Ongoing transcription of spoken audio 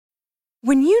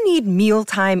When you need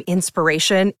mealtime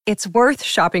inspiration, it's worth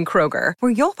shopping Kroger,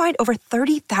 where you'll find over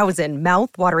 30,000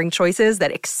 mouth-watering choices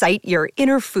that excite your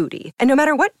inner foodie. And no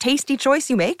matter what tasty choice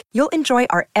you make, you'll enjoy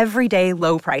our everyday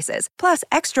low prices, plus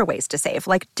extra ways to save,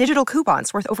 like digital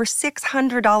coupons worth over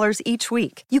 $600 each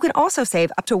week. You can also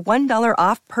save up to $1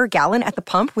 off per gallon at the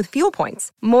pump with fuel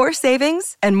points. More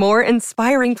savings and more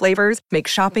inspiring flavors make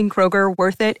shopping Kroger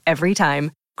worth it every time.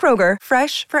 Kroger,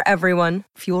 fresh for everyone.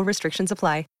 Fuel restrictions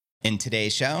apply. In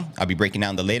today's show, I'll be breaking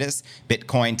down the latest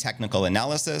Bitcoin technical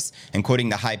analysis and quoting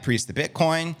the high priest of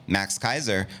Bitcoin, Max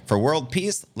Keiser. For world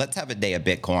peace, let's have a day of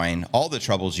Bitcoin. All the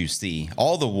troubles you see,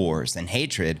 all the wars and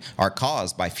hatred are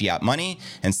caused by fiat money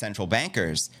and central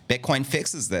bankers. Bitcoin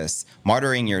fixes this.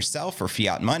 Martyring yourself for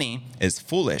fiat money is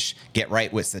foolish. Get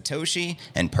right with Satoshi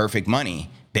and perfect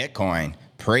money. Bitcoin.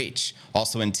 Preach.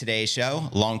 Also in today's show,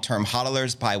 long-term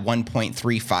hodlers buy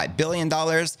 $1.35 billion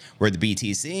worth of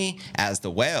BTC as the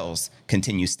whales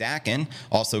continue stacking.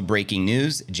 Also breaking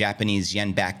news, Japanese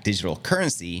yen-backed digital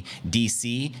currency,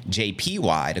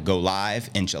 DCJPY, to go live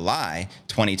in July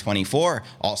 2024.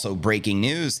 Also breaking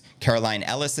news, Caroline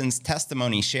Ellison's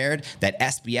testimony shared that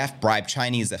SBF bribed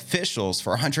Chinese officials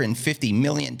for $150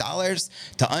 million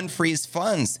to unfreeze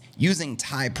funds using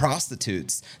Thai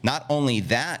prostitutes. Not only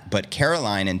that, but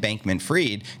Caroline and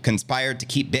Bankman-Fried conspired to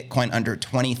keep Bitcoin under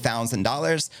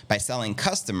 $20,000 by selling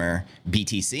customer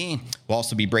BTC. We'll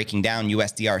also be breaking down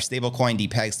USDR stablecoin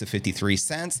depegs to 53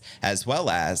 cents, as well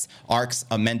as ARK's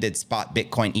amended spot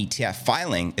Bitcoin ETF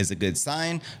filing is a good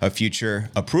sign of future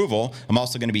approval. I'm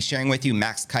also going to be sharing with you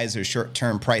Max Keiser's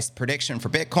short-term price prediction for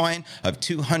Bitcoin of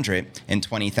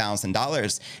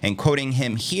 $220,000, and quoting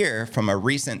him here from a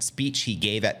recent speech he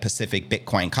gave at Pacific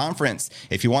Bitcoin Conference.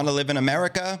 If you want to live in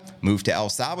America, move to El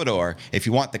Salvador. If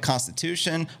you want the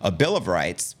Constitution, a Bill of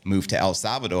Rights, move to El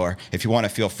Salvador. If you want to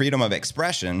feel freedom of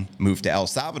expression, move to El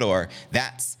Salvador.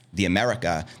 That's the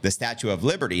America. The Statue of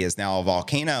Liberty is now a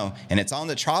volcano, and it's on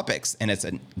the tropics, and it's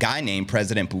a guy named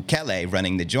President Bukele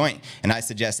running the joint. And I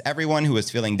suggest everyone who is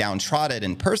feeling downtrodden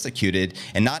and persecuted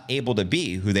and not able to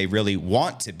be who they really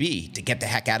want to be to get the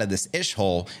heck out of this ish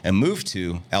hole and move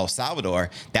to El Salvador.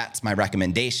 That's my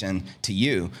recommendation to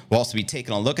you. We'll also be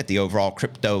taking a look at the overall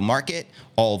crypto market,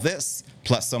 all this,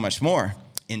 plus so much more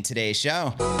in today's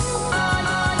show.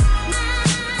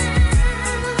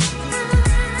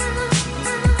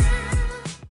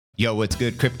 Yo, what's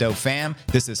good, crypto fam?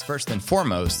 This is first and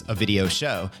foremost a video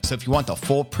show. So if you want the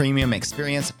full premium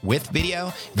experience with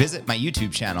video, visit my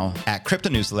YouTube channel at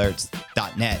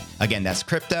cryptonewsalerts.net. Again, that's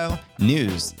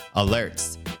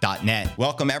cryptonewsalerts.net.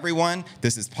 Welcome, everyone.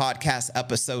 This is podcast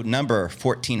episode number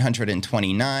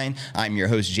 1429. I'm your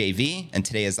host, JV, and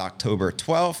today is October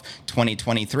 12th,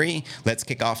 2023. Let's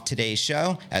kick off today's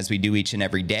show, as we do each and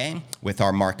every day, with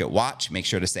our market watch. Make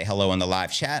sure to say hello in the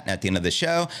live chat, and at the end of the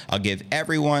show, I'll give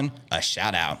everyone a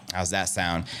shout out. How's that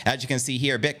sound? As you can see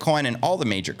here, Bitcoin and all the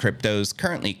major cryptos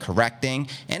currently correcting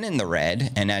and in the red.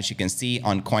 And as you can see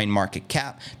on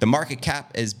CoinMarketCap, the market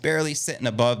cap is barely sitting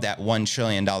above that $1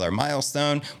 trillion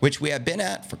milestone, which we have been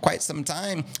at for quite some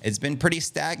time. It's been pretty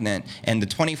stagnant, and the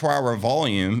 24-hour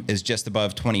volume is just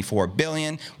above 24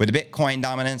 billion, with the Bitcoin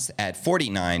dominance at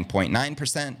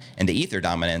 49.9% and the Ether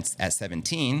dominance at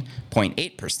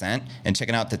 17.8%. And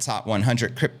checking out the top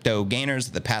 100 crypto gainers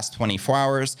of the past 24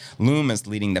 hours, Loom is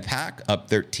leading the pack, up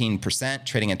 13%,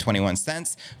 trading at 21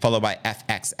 cents, followed by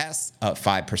FXS, up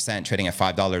 5%, trading at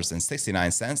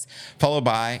 $5.69, followed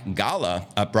by Gala,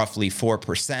 up roughly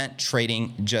 4%,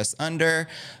 trading just under,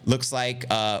 just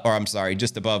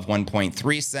above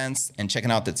 1.3 cents. And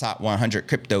checking out the top 100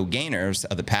 crypto gainers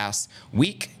of the past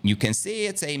week, you can see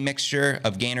it's a mixture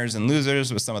of gainers and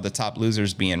losers, with some of the top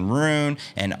losers being Rune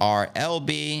and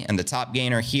RLB, and the top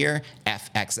gainer here,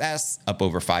 FXS, up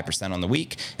over 5% on the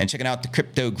week. And checking out the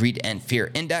Crypto Greed and Fear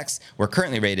Index, we're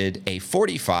currently rated a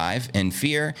 45 in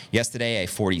fear, yesterday a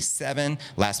 47,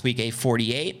 last week a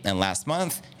 48, and last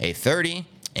month a 30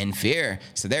 in fear.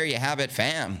 So there you have it,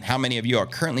 fam. How many of you are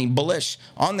currently bullish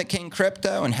on the King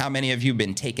Crypto, and how many of you have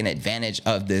been taking advantage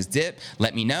of this dip?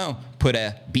 Let me know. Put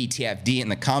a BTFD in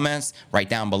the comments right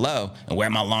down below. And where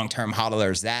my long-term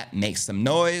hodlers at, make some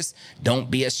noise.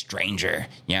 Don't be a stranger.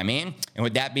 You know what I mean? And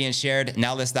with that being shared,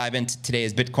 now let's dive into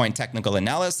today's Bitcoin technical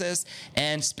analysis,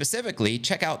 and specifically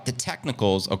check out the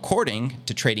technicals according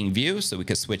to TradingView, so we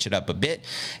could switch it up a bit.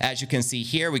 As you can see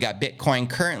here, we got Bitcoin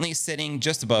currently sitting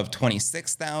just above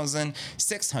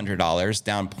 $26,600,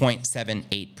 down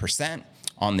 0.78%.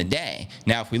 on the day.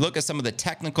 Now, if we look at some of the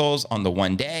technicals on the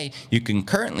 1 day, you can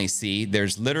currently see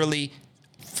there's literally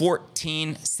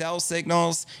 14 sell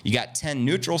signals, you got 10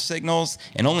 neutral signals,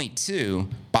 and only 2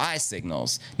 buy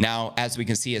signals. Now, as we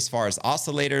can see, as far as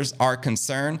oscillators are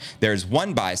concerned, there's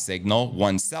 1 buy signal,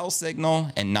 1 sell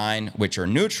signal, and 9 which are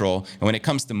neutral. And when it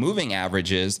comes to moving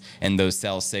averages and those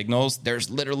sell signals, there's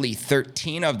literally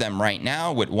 13 of them right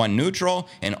now with 1 neutral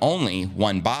and only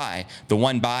 1 buy. The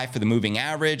 1 buy for the moving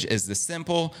average is the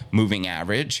simple moving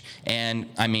average. And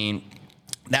I mean,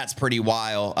 that's pretty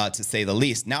wild, to say the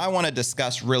least. Now I want to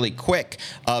discuss really quick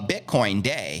Bitcoin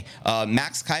Day.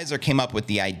 Max Keiser came up with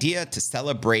the idea to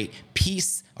celebrate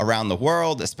peace around the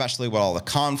world, especially with all the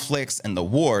conflicts and the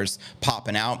wars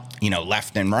popping out,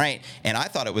 left and right. And I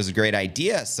thought it was a great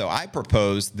idea. So I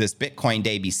proposed this Bitcoin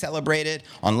Day be celebrated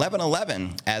on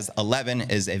 11/11, as 11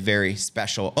 is a very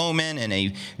special omen and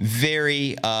a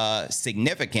very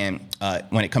significant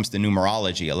when it comes to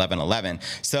numerology, 11/11.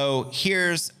 So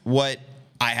here's what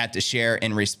I had to share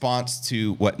in response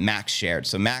to what Max shared.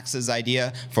 So Max's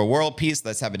idea for world peace: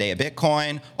 let's have a day of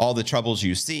Bitcoin. All the troubles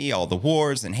you see, all the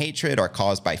wars and hatred are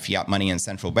caused by fiat money and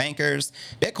central bankers.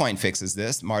 Bitcoin fixes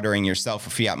this. Martyring yourself for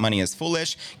fiat money is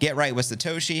foolish. Get right with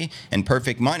Satoshi and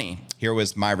perfect money. Here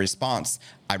was my response.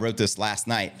 I wrote this last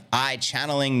night. I,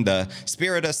 channeling the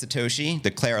spirit of Satoshi,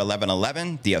 declare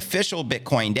 11/11 the official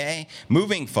Bitcoin Day.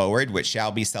 Moving forward, which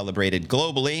shall be celebrated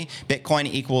globally, Bitcoin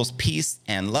equals peace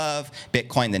and love.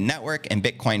 Bitcoin the network and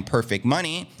Bitcoin perfect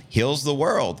money heals the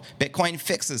world. Bitcoin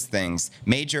fixes things.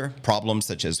 Major problems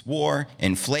such as war,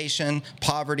 inflation,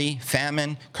 poverty,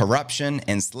 famine, corruption,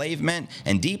 enslavement,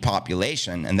 and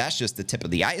depopulation. And that's just the tip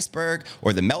of the iceberg,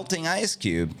 or the melting ice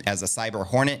cube, as a cyber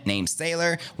hornet named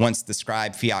Sailor once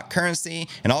described fiat currency,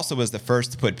 and also was the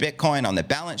first to put Bitcoin on the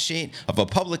balance sheet of a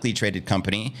publicly traded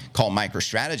company called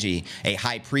MicroStrategy. A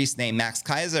high priest named Max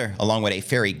Keiser, along with a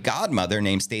fairy godmother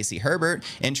named Stacey Herbert,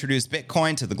 introduced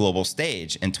Bitcoin to the global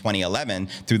stage in 2011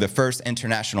 through the first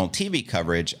international TV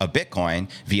coverage of Bitcoin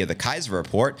via the Keiser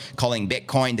Report, calling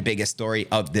Bitcoin the biggest story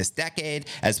of this decade,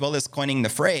 as well as coining the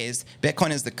phrase,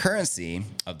 Bitcoin is the currency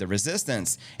of the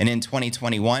resistance. And in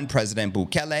 2021, President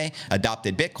Bukele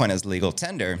adopted Bitcoin as legal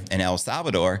tender in El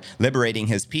Salvador, liberating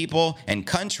his people and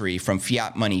country from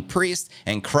fiat money priests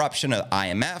and corruption of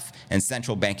IMF and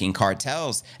central banking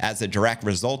cartels. As a direct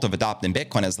result of adopting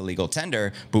Bitcoin as the legal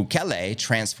tender, Bukele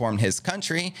transformed his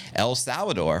country, El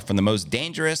Salvador, from the most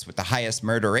dangerous with the highest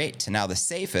murder rate to now the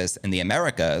safest in the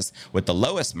Americas with the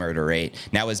lowest murder rate.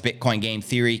 Now, as Bitcoin game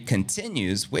theory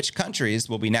continues, which countries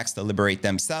will be next to liberate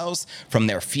themselves from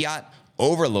their fiat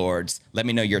overlords? Let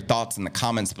me know your thoughts in the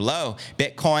comments below.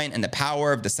 Bitcoin and the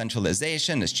power of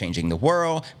decentralization is changing the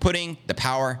world, putting the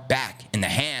power back in the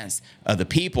hands of the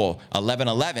people.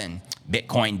 11/11,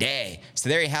 Bitcoin Day. So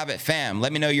there you have it, fam.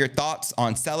 Let me know your thoughts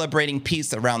on celebrating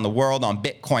peace around the world on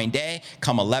Bitcoin Day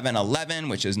come 11/11,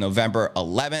 which is November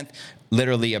 11th.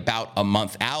 Literally about a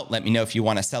month out. Let me know if you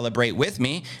want to celebrate with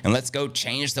me, and let's go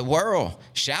change the world,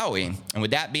 shall we? And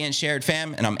with that being shared,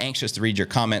 fam, and I'm anxious to read your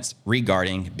comments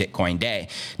regarding Bitcoin Day.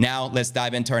 Now, let's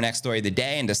dive into our next story of the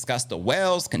day and discuss the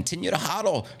whales continue to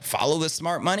hodl. Follow the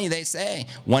smart money, they say.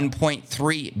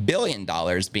 $1.3 billion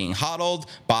being hodled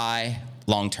by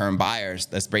long-term buyers.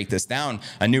 Let's break this down.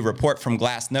 A new report from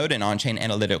Glassnode, an on-chain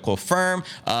analytical firm,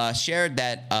 shared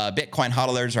that Bitcoin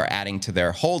hodlers are adding to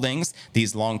their holdings.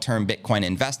 These long-term Bitcoin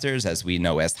investors, as we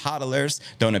know as hodlers,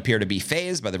 don't appear to be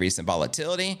fazed by the recent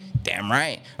volatility. Damn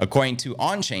right. According to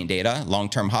on-chain data,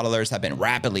 long-term hodlers have been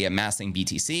rapidly amassing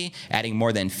BTC, adding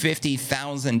more than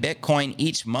 50,000 Bitcoin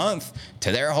each month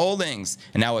to their holdings.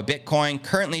 And now with Bitcoin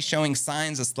currently showing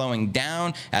signs of slowing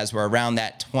down as we're around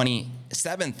that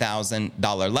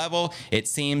 $27,000 level, it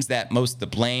seems that most of the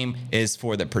blame is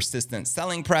for the persistent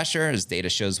selling pressure, as data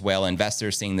shows whale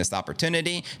investors seeing this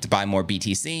opportunity to buy more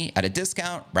BTC at a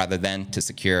discount rather than to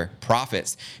secure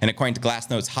profits. And according to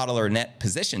Glassnode's hodler net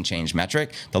position change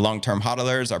metric, the long-term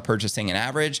hodlers are purchasing an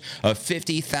average of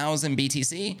 50,000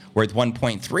 BTC worth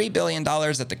 $1.3 billion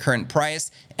at the current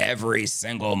price every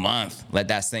single month. Let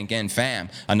that sink in, fam.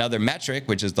 Another metric,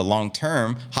 which is the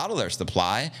long-term hodler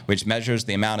supply, which measures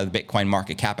the amount of the Bitcoin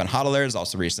market cap and hodlers,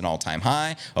 also reached an all-time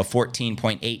high of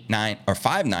 14.89 or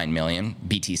 59 million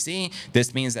BTC.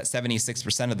 This means that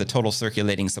 76% of the total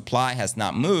circulating supply has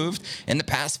not moved in the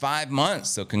past 5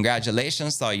 months. So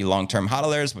congratulations to all you long-term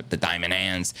hodlers with the diamond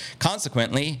hands.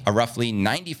 Consequently, a roughly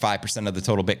 95% of the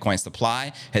total Bitcoin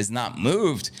supply has not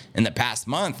moved in the past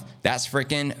month. That's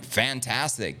freaking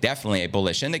fantastic. Definitely a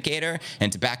bullish indicator.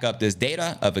 And to back up this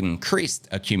data of increased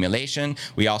accumulation,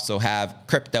 we also have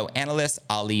crypto analyst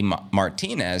Ali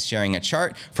Martinez sharing showing a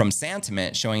chart from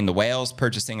Sentiment showing the whales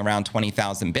purchasing around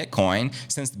 20,000 Bitcoin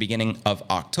since the beginning of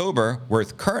October,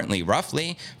 worth currently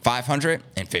roughly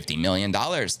 $550 million.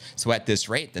 So at this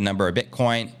rate, the number of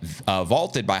Bitcoin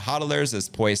vaulted by hodlers is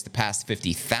poised to pass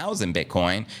 50,000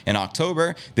 Bitcoin in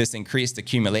October. This increased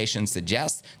accumulation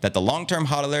suggests that the long-term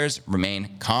hodlers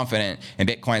remain confident in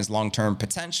Bitcoin's long-term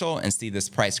potential and see this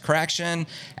price correction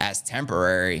as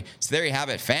temporary. So there you have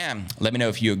it, fam. Let me know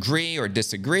if you agree or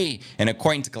disagree. And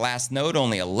according to Glassnode,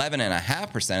 only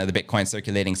 11.5% of the Bitcoin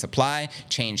circulating supply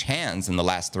changed hands in the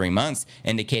last 3 months,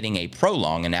 indicating a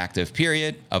prolonged and active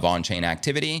period of on-chain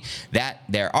activity. That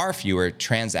there are fewer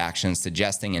transactions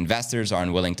suggesting investors are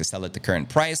unwilling to sell at the current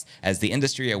price as the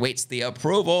industry awaits the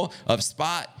approval of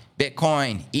spot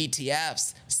Bitcoin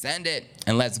ETFs. Send it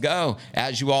and let's go.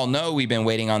 As you all know, we've been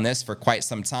waiting on this for quite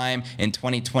some time. In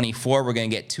 2024, we're going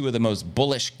to get two of the most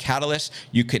bullish catalysts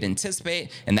you could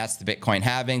anticipate, and that's the Bitcoin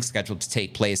halving scheduled to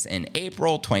take place in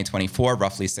April 2024,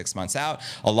 roughly 6 months out,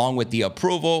 along with the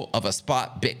approval of a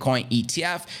spot Bitcoin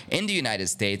ETF in the United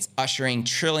States, ushering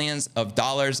trillions of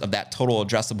dollars of that total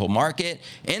addressable market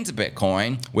into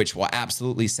Bitcoin, which will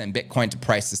absolutely send Bitcoin to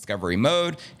price discovery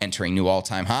mode, entering new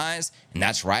all-time highs. And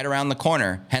that's right around the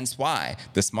corner, hence why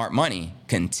the smart money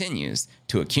continues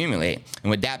to accumulate. And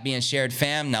with that being shared,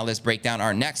 fam, now let's break down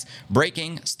our next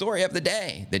breaking story of the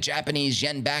day. The Japanese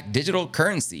yen-backed digital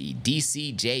currency,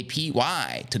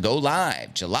 DCJPY, to go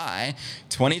live July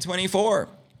 2024.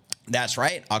 That's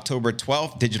right. October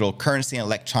 12th, digital currency and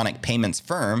electronic payments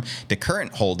firm The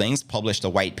Current Holdings published a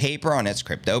white paper on its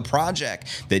crypto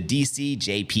project, the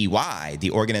DCJPY.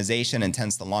 The organization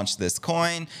intends to launch this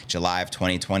coin July of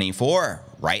 2024,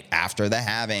 right after the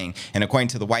halving. And according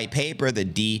to the white paper, the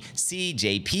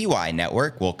DCJPY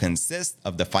network will consist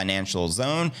of the financial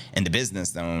zone and the business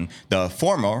zone. The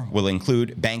former will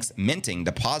include banks minting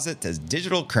deposits as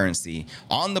digital currency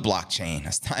on the blockchain.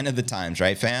 A sign of the times,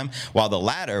 right, fam? While the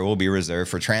latter will be reserved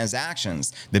for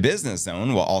transactions. The business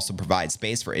zone will also provide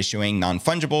space for issuing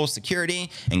non-fungible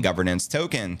security and governance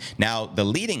token. Now, the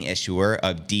leading issuer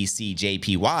of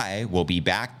DCJPY will be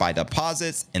backed by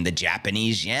deposits in the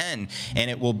Japanese yen,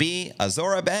 and it will be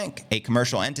Azora Bank, a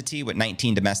commercial entity with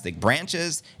 19 domestic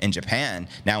branches in Japan.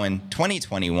 Now, in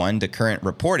 2021, The Current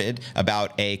reported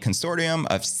about a consortium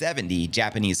of 70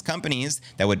 Japanese companies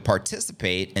that would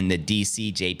participate in the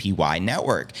DCJPY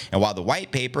network. And while the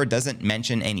white paper doesn't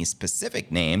mention any specific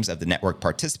names of the network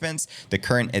participants, The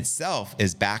Current itself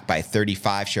is backed by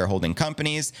 35 shareholding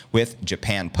companies, with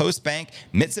Japan Post Bank,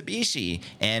 Mitsubishi,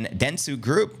 and Dentsu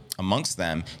Group amongst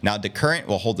them. Now, The Current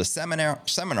will hold a seminar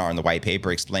in the white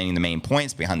paper explaining the main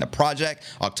points behind the project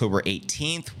October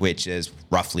 18th, which is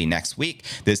roughly next week.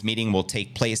 This meeting will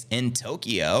take place in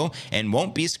Tokyo and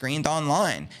won't be screened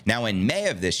online. Now, in May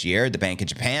of this year, the Bank of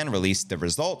Japan released the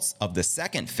results of the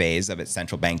second phase of its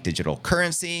central bank digital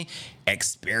currency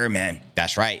experiment.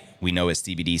 That's right, we know it's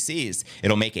CBDCs.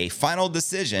 It'll make a final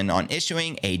decision on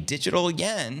issuing a digital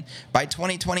yen by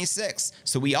 2026.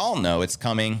 So we all know it's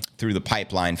coming through the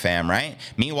pipeline, fam, right?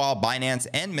 Meanwhile, Binance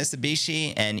and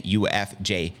Mitsubishi and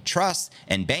UFJ Trust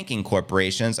and banking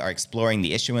corporations are exploring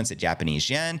the issuance of Japanese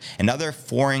yen and other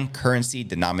foreign currency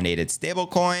denominated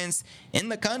stablecoins in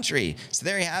the country. So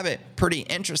there you have it. Pretty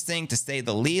interesting, to say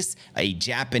the least. A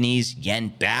Japanese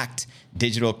yen-backed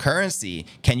digital currency.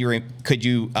 Could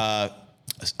you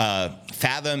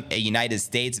fathom a United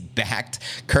States-backed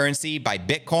currency by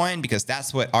Bitcoin? Because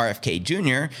that's what RFK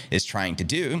Jr. is trying to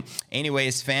do.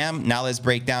 Anyways, fam, now let's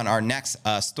break down our next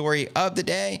story of the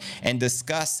day and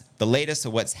discuss the latest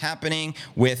of what's happening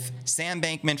with Sam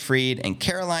Bankman-Fried and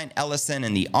Caroline Ellison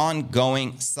and the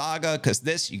ongoing saga, because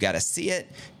this, you got to see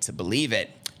it to believe it.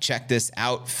 Check this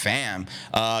out, fam.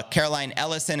 Caroline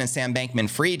Ellison and Sam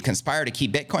Bankman-Fried conspire to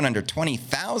keep Bitcoin under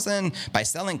 20,000 by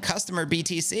selling customer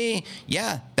BTC.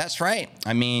 Yeah, that's right.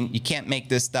 I mean, you can't make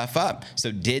this stuff up.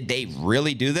 So did they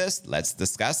really do this? Let's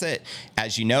discuss it.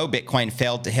 As you know, Bitcoin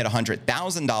failed to hit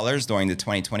 $100,000 during the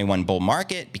 2021 bull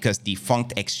market because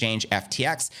defunct exchange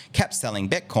FTX kept selling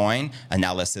Bitcoin,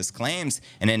 analysis claims.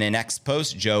 And in an X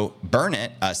post, Joe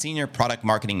Burnett, a senior product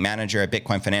marketing manager at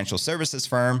Bitcoin financial services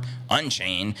firm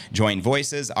Unchained, joined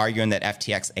voices arguing that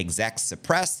FTX execs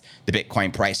suppressed the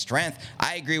Bitcoin price strength.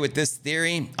 I agree with this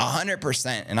theory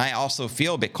 100%, and I also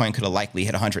feel Bitcoin could have likely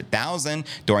hit 100,000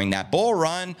 during that bull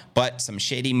run, but some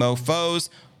shady mofos,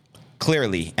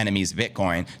 clearly enemies of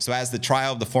Bitcoin. So as the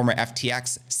trial of the former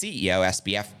FTX CEO,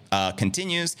 SBF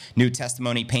continues. New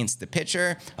testimony paints the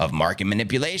picture of market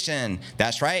manipulation.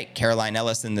 That's right. Caroline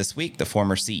Ellison this week, the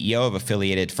former CEO of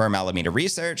affiliated firm Alameda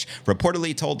Research,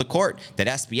 reportedly told the court that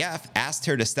SBF asked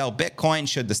her to sell Bitcoin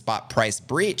should the spot price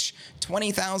breach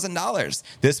 $20,000.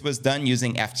 This was done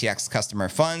using FTX customer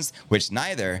funds, which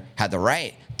neither had the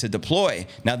right to deploy.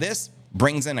 Now, this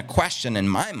brings in a question in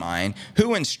my mind: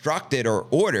 who instructed or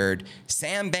ordered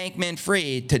Sam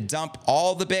Bankman-Fried to dump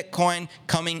all the Bitcoin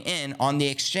coming in on the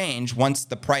exchange once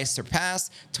the price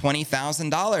surpassed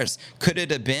 $20,000? Could it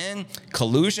have been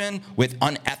collusion with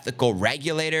unethical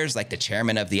regulators like the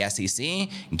chairman of the SEC,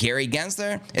 Gary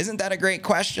Gensler? Isn't that a great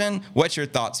question? What's your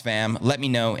thoughts, fam? Let me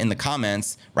know in the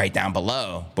comments right down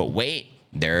below. But wait,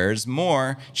 there's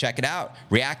more. Check it out.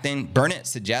 Reacting, Burnett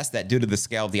suggests that due to the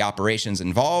scale of the operations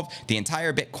involved, the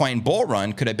entire Bitcoin bull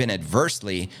run could have been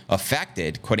adversely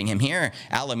affected. Quoting him here,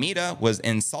 Alameda was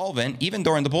insolvent even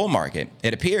during the bull market.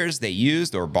 It appears they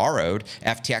used or borrowed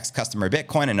FTX customer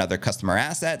Bitcoin and other customer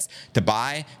assets to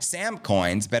buy Sam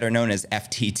coins, better known as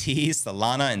FTT,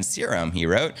 Solana, and Serum, he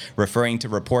wrote, referring to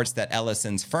reports that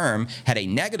Ellison's firm had a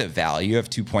negative value of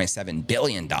 $2.7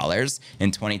 billion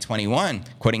in 2021.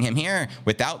 Quoting him here,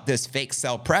 without this fake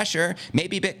sell pressure,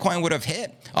 maybe Bitcoin would have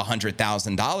hit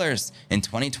 $100,000 in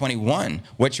 2021.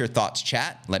 What's your thoughts,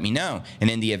 chat? Let me know. And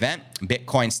in the event,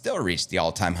 Bitcoin still reached the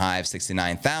all-time high of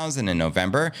 69,000 in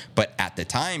November, but at the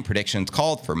time, predictions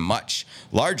called for much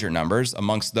larger numbers.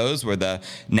 Amongst those were the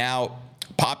now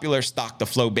popular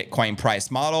stock-to-flow Bitcoin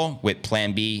price model, with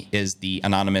Plan B is the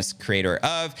anonymous creator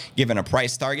of, given a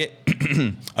price target,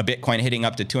 a Bitcoin hitting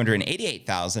up to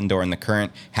 288,000 during the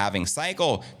current halving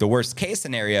cycle. The worst case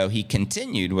scenario, he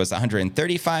continued, was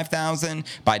 135,000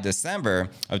 by December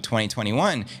of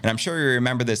 2021. And I'm sure you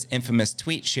remember this infamous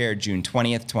tweet shared June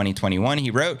 20th, 2021. He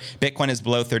wrote, Bitcoin is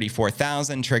below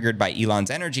 34,000, triggered by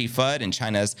Elon's energy FUD and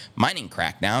China's mining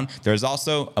crackdown. There's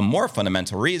also a more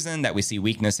fundamental reason that we see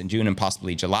weakness in June and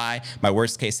possibly July. My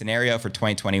worst case scenario for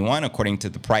 2021, according to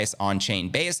the price on-chain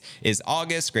base, is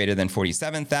August greater than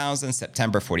 47,000,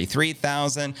 September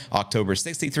 43,000, October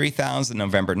 63,000,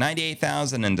 November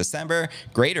 98,000, and December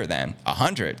greater than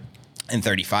 100. and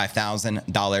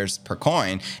 $35,000 per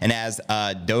coin. And as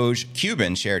Doge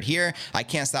Cuban shared here, I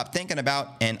can't stop thinking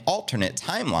about an alternate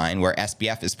timeline where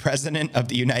SBF is president of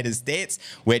the United States,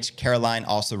 which Caroline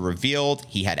also revealed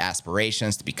he had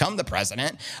aspirations to become the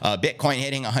president. Bitcoin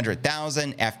hitting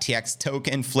 100,000, FTX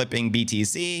token flipping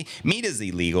BTC, meat is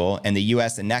illegal, and the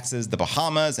U.S. annexes the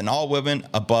Bahamas, and all women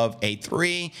above a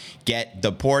 3 get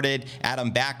deported.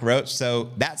 Adam Back wrote, so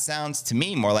that sounds to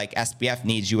me more like SBF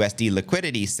needs USD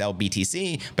liquidity, sell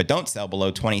BTC, but don't sell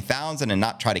below 20,000 and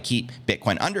not try to keep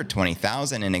Bitcoin under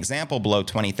 20,000. An example, below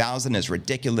 20,000 is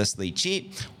ridiculously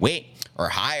cheap. Wait, or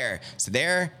higher. So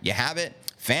there you have it,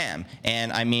 fam.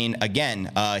 And I mean,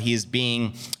 again, he's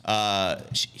being,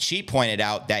 she pointed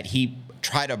out that he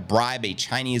tried to bribe a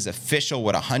Chinese official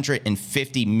with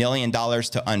 $150 million to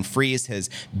unfreeze his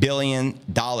 $1 billion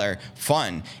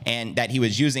fund, and that he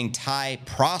was using Thai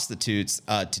prostitutes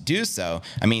to do so.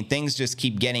 I mean, things just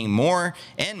keep getting more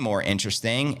and more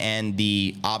interesting, and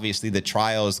obviously the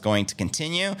trial is going to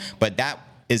continue, but that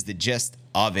is the gist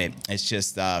of it. It's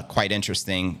just quite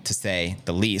interesting, to say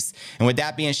the least. And with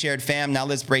that being shared, fam, now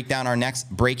let's break down our next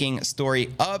breaking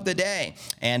story of the day.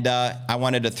 And I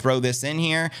wanted to throw this in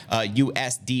here.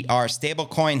 USDR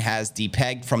stablecoin has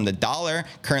depegged from the dollar,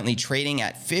 currently trading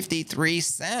at 53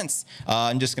 cents.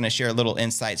 I'm just going to share little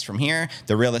insights from here.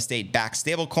 The real estate-backed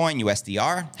stablecoin,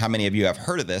 USDR, how many of you have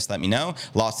heard of this? Let me know.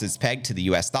 Lost its peg to the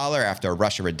US dollar after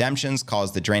Russia redemptions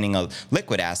caused the draining of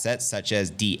liquid assets such as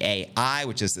DAI,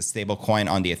 which is the stablecoin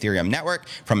on the Ethereum network,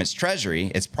 from its treasury.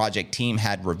 Its project team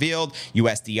had revealed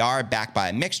USDR, backed by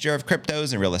a mixture of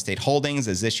cryptos and real estate holdings,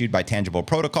 is issued by Tangible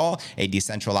Protocol, a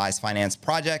decentralized finance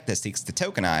project that seeks to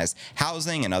tokenize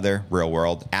housing and other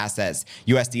real-world assets.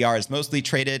 USDR is mostly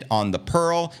traded on the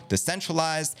Pearl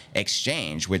decentralized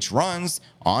exchange, which runs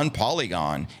on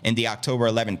Polygon. In the October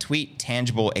 11 tweet,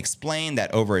 Tangible explained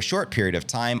that over a short period of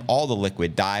time, all the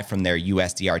liquid DAI from their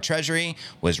USDR treasury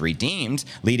was redeemed,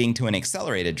 leading to an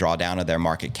accelerated drawdown of their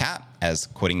market cap. As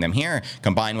quoting them here,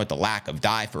 combined with the lack of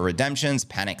DAI for redemptions,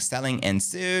 panic selling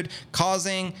ensued,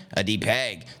 causing a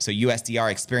depeg. So USDR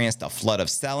experienced a flood of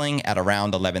selling at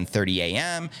around 11:30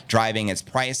 a.m., driving its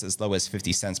price as low as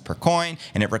 50 cents per coin,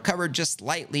 and it recovered just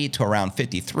slightly to around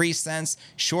 53 cents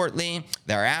shortly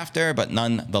thereafter, but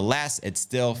nonetheless, it's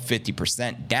still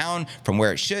 50% down from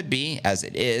where it should be, as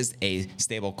it is a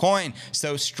stable coin.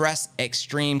 So stress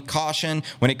extreme caution.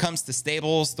 When it comes to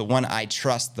stables, the one I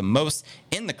trust the most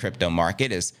in the crypto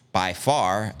market is by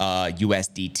far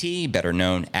USDT, better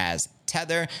known as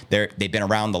Tether. They've been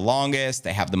around the longest.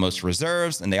 They have the most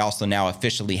reserves, and they also now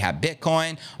officially have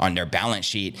Bitcoin on their balance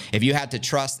sheet. If you had to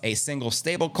trust a single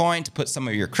stablecoin to put some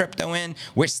of your crypto in,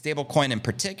 which stablecoin in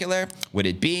particular would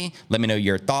it be? Let me know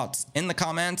your thoughts in the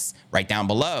comments right down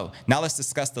below. Now let's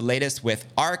discuss the latest with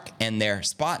ARK and their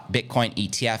spot Bitcoin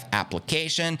ETF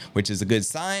application, which is a good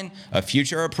sign of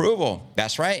future approval.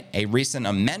 That's right, a recent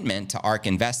amendment to ARK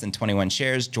Invest in 21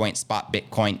 Shares joint spot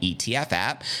Bitcoin ETF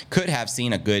app could have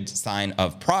seen a good sign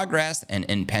of progress and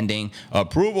impending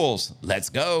approvals. Let's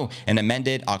go. An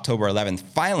amended October 11th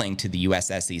filing to the US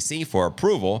SEC for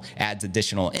approval adds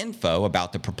additional info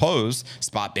about the proposed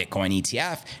spot Bitcoin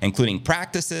ETF, including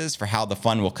practices for how the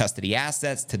fund will custody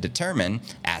assets to determine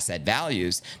asset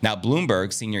values. Now,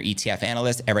 Bloomberg senior ETF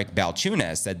analyst Eric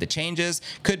Balchunas said the changes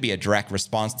could be a direct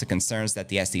response to concerns that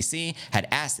the SEC had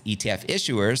asked ETF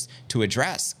issuers to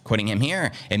address. Quoting him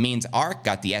here, it means ARK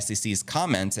got the SEC's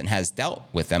comments and has dealt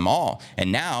with them all,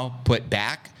 and now put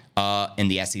back in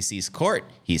the SEC's court,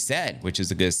 he said, which is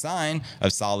a good sign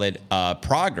of solid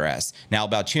progress. Now,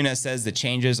 Balchunas says the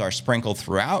changes are sprinkled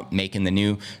throughout, making the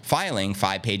new filing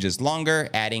 5 pages longer,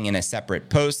 adding in a separate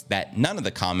post that none of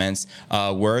the comments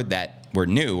were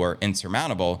new or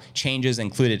insurmountable. Changes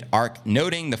included ARK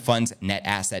noting the fund's net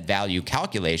asset value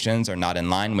calculations are not in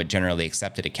line with generally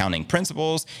accepted accounting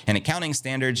principles and accounting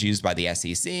standards used by the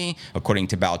SEC, according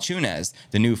to Balchunas.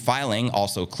 The new filing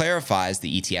also clarifies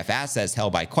the ETF assets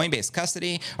held by Coinbase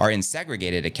custody are in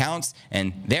segregated accounts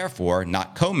and therefore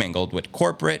not commingled with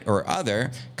corporate or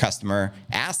other customer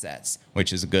assets,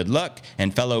 which is a good look.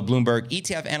 And fellow Bloomberg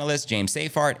ETF analyst James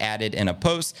Seyfarth added in a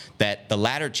post that the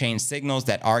latter change signals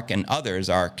that ARK and others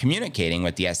are communicating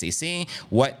with the SEC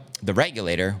what the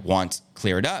regulator wants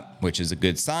cleared up, which is a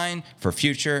good sign for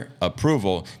future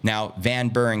approval. Now, Van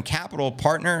Buren Capital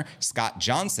partner Scott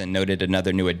Johnson noted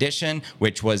another new addition,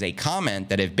 which was a comment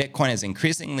that if Bitcoin is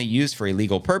increasingly used for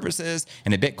illegal purposes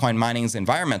and if Bitcoin mining's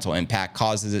environmental impact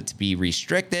causes it to be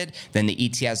restricted, then the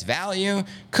ETF's value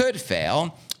could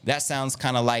fail. That sounds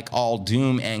kind of like all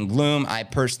doom and gloom. I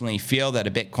personally feel that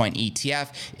a Bitcoin ETF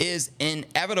is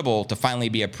inevitable to finally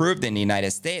be approved in the United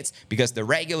States because the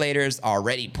regulators are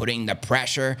already putting the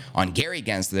pressure on Gary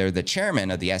Gensler, the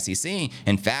chairman of the SEC.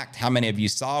 In fact, how many of you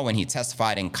saw when he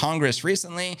testified in Congress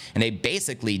recently and they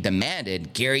basically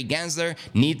demanded Gary Gensler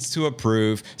needs to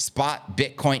approve spot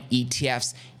Bitcoin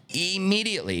ETFs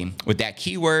immediately, with that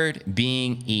keyword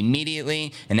being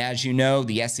immediately. And as you know,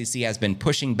 the SEC has been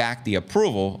pushing back the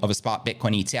approval of a spot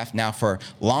Bitcoin ETF now for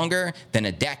longer than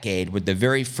a decade, with the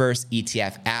very first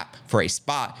ETF app for a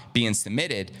spot being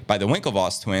submitted by the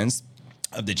Winklevoss twins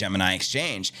of the Gemini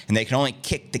Exchange. And they can only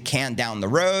kick the can down the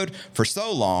road for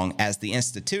so long as the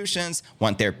institutions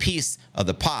want their piece of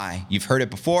the pie. You've heard it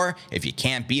before. If you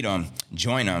can't beat them,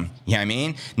 join them. You know what I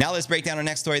mean? Now let's break down our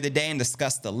next story of the day and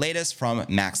discuss the latest from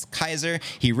Max Keiser.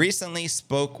 He recently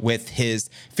spoke with his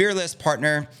fearless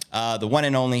partner, the one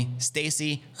and only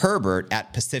Stacy Herbert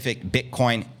at Pacific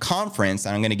Bitcoin Conference.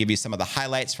 And I'm going to give you some of the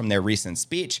highlights from their recent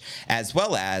speech, as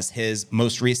well as his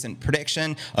most recent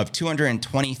prediction of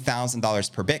 $220,000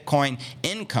 per Bitcoin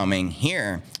incoming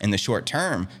here in the short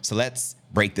term. So let's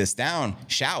break this down,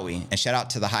 shall we? And shout out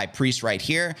to the high priest right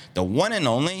here, the one and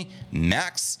only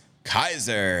Max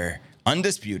Keiser.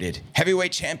 Undisputed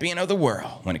heavyweight champion of the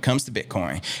world when it comes to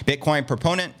Bitcoin. Bitcoin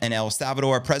proponent and El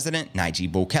Salvador President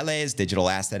Nayib Bukele's digital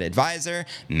asset advisor,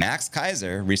 Max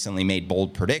Keiser, recently made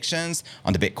bold predictions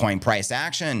on the Bitcoin price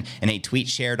action. In a tweet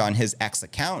shared on his X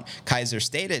account, Keiser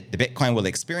stated the Bitcoin will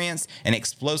experience an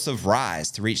explosive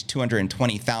rise to reach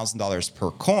 $220,000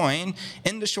 per coin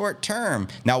in the short term.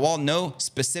 Now, while no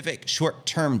specific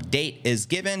short-term date is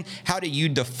given, how do you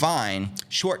define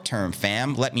short-term,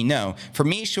 fam? Let me know. For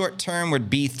me, short-term would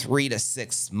be 3 to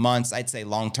 6 months. I'd say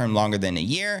long-term longer than a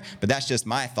year, but that's just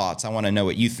my thoughts. I want to know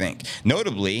what you think.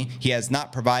 Notably, he has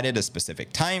not provided a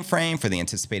specific time frame for the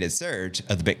anticipated surge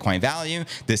of the Bitcoin value.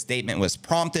 This statement was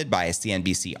prompted by a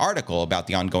CNBC article about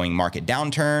the ongoing market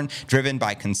downturn driven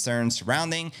by concerns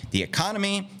surrounding the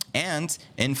economy and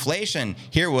inflation.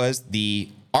 Here was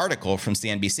the article from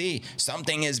CNBC.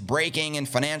 Something is breaking in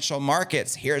financial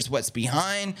markets. Here's what's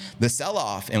behind the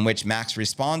sell-off, in which Max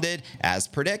responded, as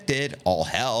predicted, all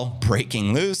hell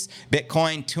breaking loose.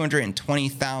 Bitcoin,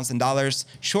 $220,000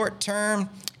 short term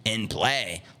in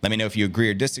play. Let me know if you agree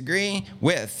or disagree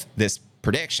with this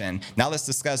prediction. Now let's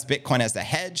discuss Bitcoin as a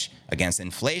hedge against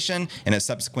inflation. In a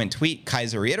subsequent tweet,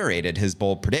 Keiser reiterated his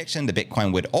bold prediction that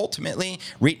Bitcoin would ultimately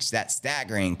reach that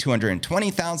staggering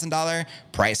 $220,000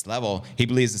 price level. He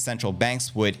believes the central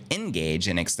banks would engage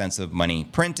in extensive money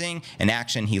printing, an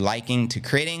action he likened to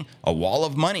creating a wall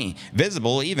of money,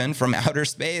 visible even from outer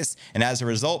space. And as a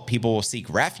result, people will seek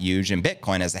refuge in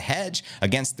Bitcoin as a hedge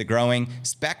against the growing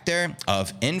specter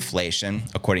of inflation,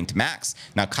 according to Max.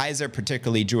 Now, Keiser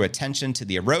particularly drew attention to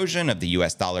the erosion of the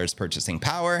US dollar's purchasing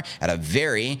power at a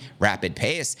very rapid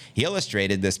pace. He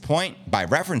illustrated this point by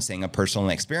referencing a personal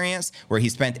experience where he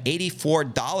spent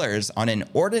 $84 on an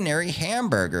ordinary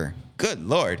hamburger. Good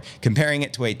Lord. Comparing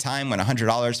it to a time when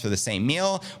 $100 for the same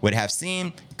meal would have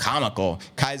seemed comical.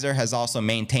 Keiser has also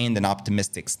maintained an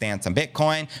optimistic stance on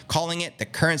Bitcoin, calling it the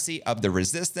currency of the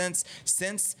resistance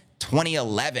since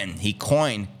 2011, he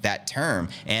coined that term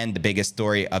and the biggest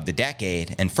story of the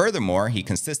decade. And furthermore, he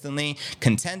consistently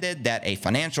contended that a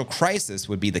financial crisis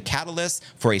would be the catalyst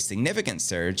for a significant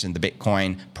surge in the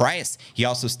Bitcoin price. He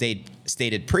also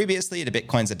stated previously that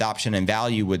Bitcoin's adoption and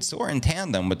value would soar in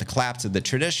tandem with the collapse of the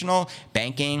traditional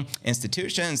banking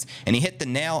institutions. And he hit the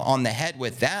nail on the head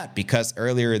with that, because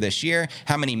earlier this year,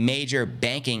 how many major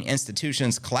banking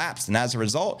institutions collapsed? And as a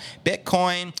result,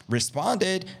 Bitcoin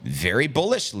responded very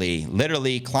bullishly,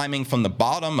 literally climbing from the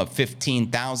bottom of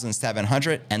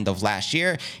 15,700 end of last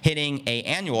year, hitting an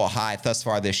annual high thus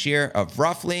far this year of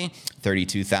roughly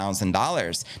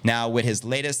 $32,000. Now, with his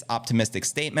latest optimistic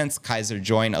statements, Keiser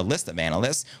joined a list of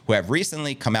analysts who have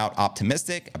recently come out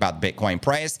optimistic about the Bitcoin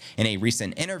price. In a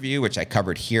recent interview, which I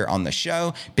covered here on the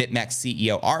show, BitMEX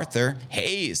CEO Arthur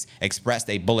Hayes expressed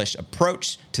a bullish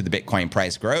approach to the Bitcoin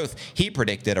price growth. He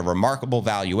predicted a remarkable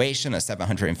valuation of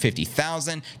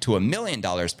 $750,000 to $1 million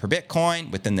per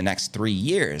Bitcoin within the next 3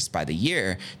 years by the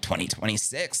year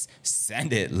 2026.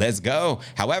 Send it. Let's go.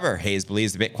 However, Hayes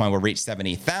believes the Bitcoin will reach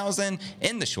 $70,000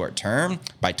 in the short term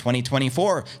by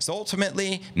 2024. So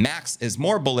ultimately, Max is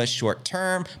more bullish short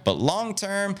term, but long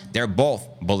term, they're both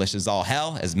bullish as all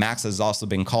hell, as Max has also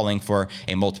been calling for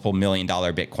a multiple $1 million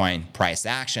Bitcoin price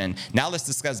action. Now let's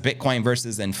discuss Bitcoin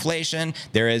versus inflation.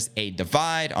 There is a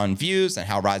divide on views on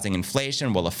how rising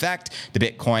inflation will affect the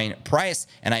Bitcoin price.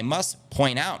 And I must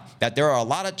point out that there are a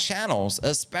lot of channels,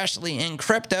 especially in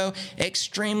crypto,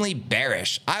 extremely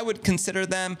bearish. I would consider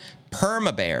them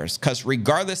perma-bears, because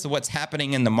regardless of what's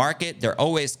happening in the market, they're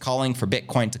always calling for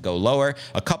Bitcoin to go lower.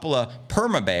 A couple of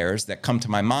perma-bears that come to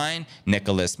my mind,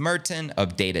 Nicholas Merton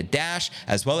of Data Dash,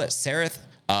 as well as Sareth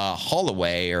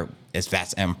Holloway, or if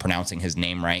that's, I'm pronouncing his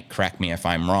name right, correct me if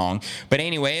I'm wrong. But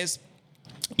anyways,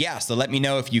 yeah, so let me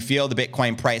know if you feel the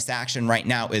Bitcoin price action right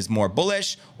now is more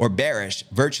bullish or bearish.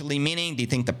 Virtually meaning, do you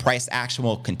think the price action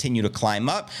will continue to climb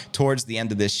up towards the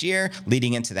end of this year,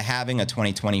 leading into the halving of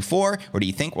 2024? Or do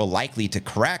you think we're likely to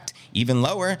correct even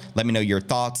lower? Let me know your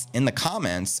thoughts in the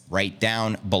comments right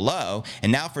down below. And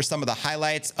now for some of the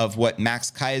highlights of what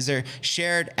Max Keiser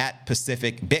shared at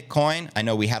Pacific Bitcoin. I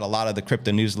know we had a lot of the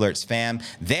Crypto News Alerts fam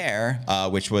there,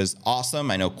 which was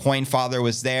awesome. I know Coinfather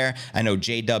was there. I know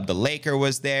J-Dub the Laker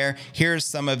was there. Here's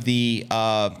some of the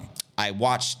I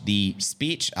watched the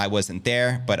speech. I wasn't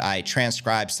there, but I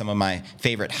transcribed some of my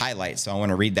favorite highlights, so I want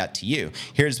to read that to you.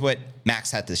 Here's what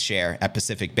Max had to share at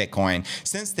Pacific Bitcoin.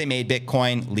 Since they made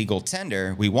Bitcoin legal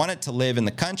tender, we wanted to live in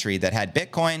the country that had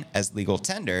Bitcoin as legal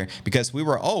tender because we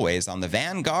were always on the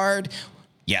vanguard.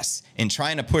 Yes, in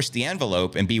trying to push the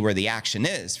envelope and be where the action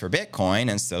is for Bitcoin,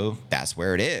 and so that's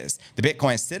where it is. The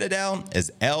Bitcoin citadel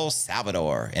is El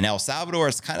Salvador, and El Salvador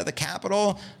is kind of the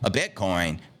capital of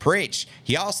Bitcoin. Preach.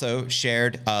 He also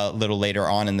shared a little later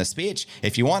on in the speech,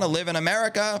 if you want to live in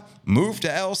America, move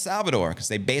to El Salvador, because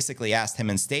they basically asked him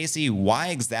and Stacy, why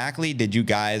exactly did you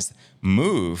guys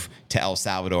move to El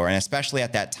Salvador? And especially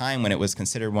at that time when it was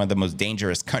considered one of the most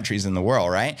dangerous countries in the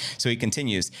world, right? So he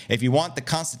continues, if you want the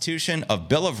Constitution of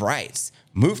Bill of Rights,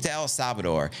 move to El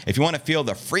Salvador. If you want to feel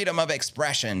the freedom of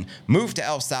expression, move to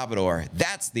El Salvador.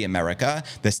 That's the America.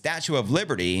 The Statue of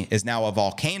Liberty is now a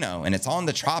volcano, and it's on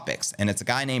the tropics, and it's a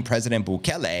guy named President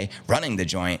Bukele running the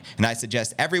joint. And I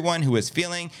suggest everyone who is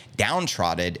feeling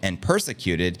downtrodden and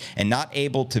persecuted and not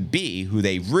able to be who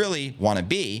they really want to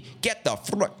be, get the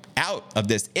frick out of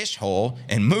this ish hole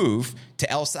and move to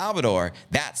El Salvador.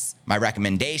 That's my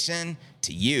recommendation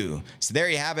to you. So there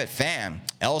you have it, fam.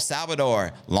 El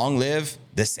Salvador, long live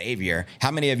the savior. How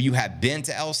many of you have been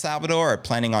to El Salvador or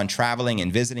planning on traveling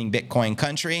and visiting Bitcoin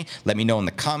country? Let me know in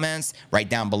the comments right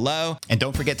down below. And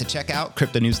don't forget to check out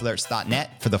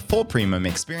cryptonewsalerts.net for the full premium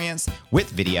experience with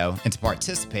video and to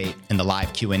participate in the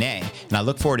live Q&A. And I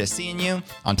look forward to seeing you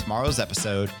on tomorrow's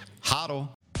episode. Hodl.